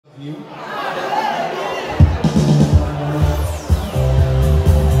You?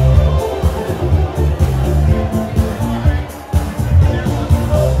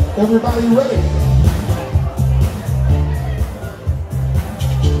 Everybody ready?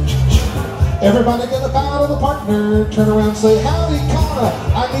 Everybody get up out of the partner, turn around and say, howdy Connor,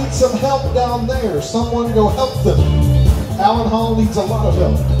 I need some help down there. Someone go help them. Alan Hall needs a lot of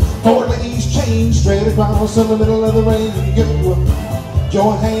help. 4 ladies chain straight across in the middle of the ring.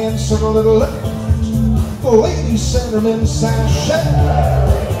 Join hands, circle to the left. Ladies centerman sachet.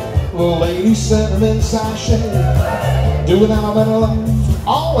 Ladies centerman sachet. Do it now, better laugh.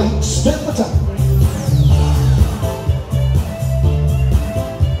 All 8 spin the time.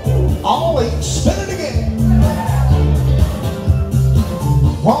 All 8 spin it again.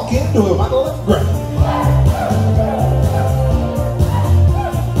 Walk into it by the left grab.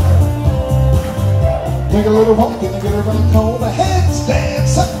 Take a little walk and get her back home. The heads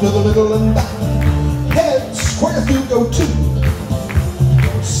dance up to the middle and back. Head square through, go 2.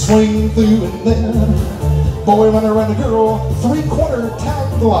 Swing through and then boy run around a girl. 3/4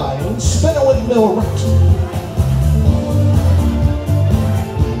 tag the line. Spin a windmill right.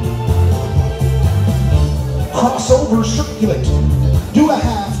 Crossover, circulate. Do a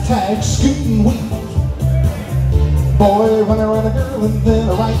half tag, scoot and weave. Boy run around a girl and then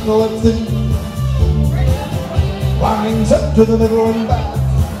a right and a left thing. Lines up to the middle and back.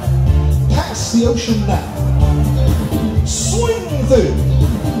 Past the ocean now. Swing through.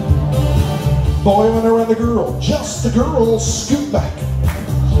 Boy run around the girl. Just the girl, scoot back.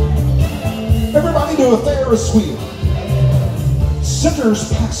 Everybody do a Ferris wheel.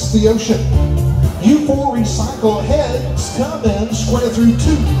 Centers past the ocean. You 4 recycle, heads come in, square through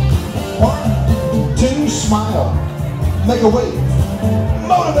 2. 1, 2, smile. Make a wave.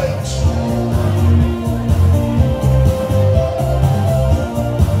 Motivate.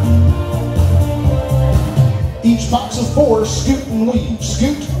 Each box of 4, scoot and weave.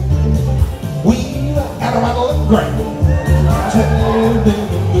 Scoot, weave, and around a left grab. Tell them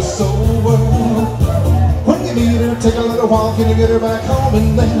it's over. When you meet her, take a little walk and you get her back home,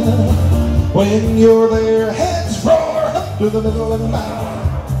 and then when you're there, heads roar up to the middle of the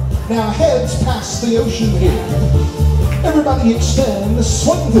mouth. Now heads past the ocean here. Everybody extend,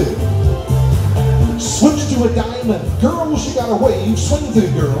 swing through. Switch to a diamond. Girls, you gotta wave, swing through,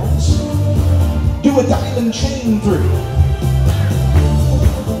 girls. Do a diamond chain through.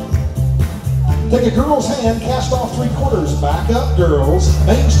 Take a girl's hand, cast off 3/4. Back up, girls.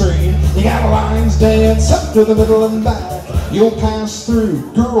 Mainstream. You got lines, dance up to the middle and back. You'll pass through.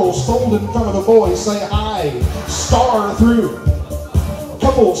 Girls, fold in front of the boys. Say hi. Star through.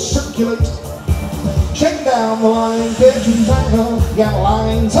 Couples, circulate. Check down the line. Pigeon tackle. Got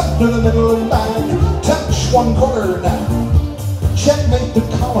lines up to the middle and back. Touch 1/4 now. Checkmate the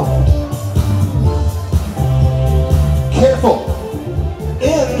column. Careful.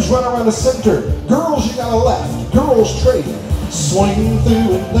 Ends run around the center. Girls, you got a left. Girls, trade. Swing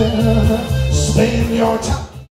through and then spin your top.